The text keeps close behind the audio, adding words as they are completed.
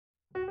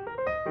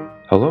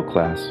Hello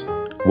class,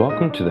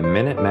 welcome to the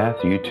Minute Math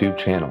YouTube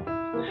channel.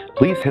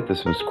 Please hit the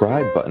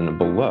subscribe button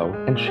below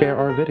and share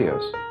our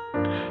videos.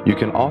 You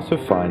can also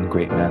find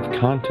great math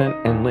content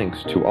and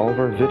links to all of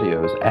our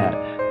videos at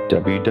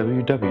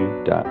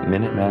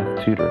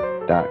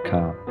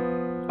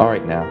www.minutemathtutor.com.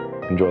 Alright now,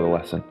 enjoy the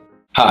lesson.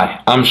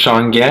 Hi, I'm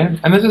Sean Gannon,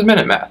 and this is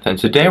Minute Math, and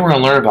today we're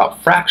going to learn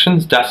about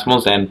fractions,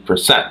 decimals, and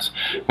percents.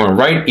 We're going to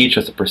write each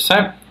as a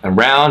percent and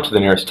round to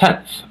the nearest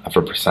tenth of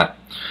a percent.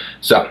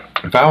 So,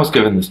 if I was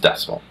given this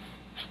decimal,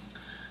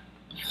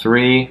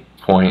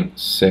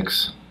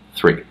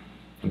 3.63,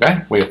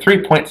 okay? We have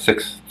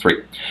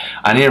 3.63.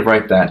 I need to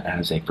write that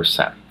as a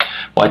percent.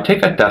 Well, I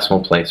take that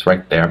decimal place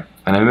right there,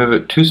 and I move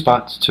it 2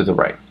 spots to the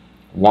right.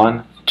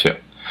 1, 2.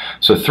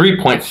 So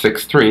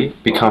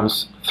 3.63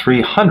 becomes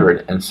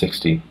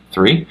 363.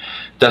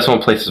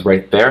 Decimal place is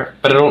right there,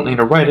 but I don't need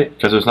to write it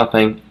because there's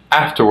nothing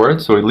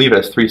afterwards, so we leave it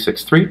as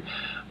 363.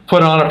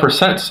 Put on a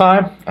percent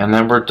sign, and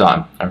then we're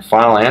done. Our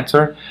final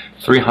answer,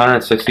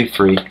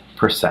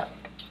 363%.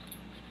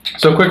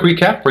 So quick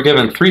recap, we're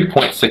given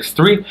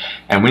 3.63,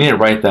 and we need to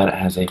write that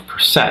as a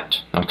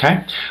percent,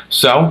 okay?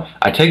 So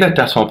I take that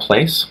decimal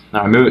place,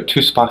 now I move it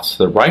 2 spots to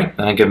the right,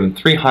 and I give them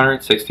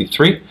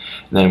 363, and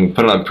then we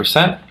put it on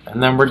percent,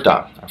 and then we're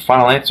done. Our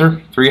final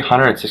answer,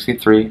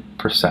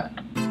 363%.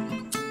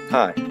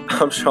 Hi,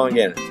 I'm Sean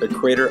Gannon, the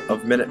creator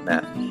of Minute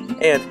Math,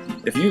 and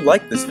if you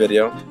like this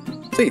video,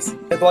 please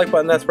hit the like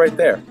button that's right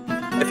there.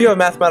 If you have a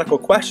mathematical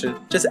question,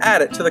 just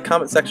add it to the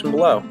comment section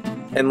below.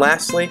 And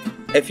lastly,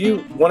 if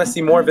you want to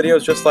see more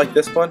videos just like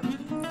this one,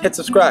 hit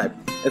subscribe.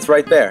 It's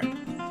right there.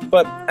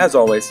 But as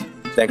always,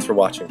 thanks for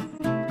watching.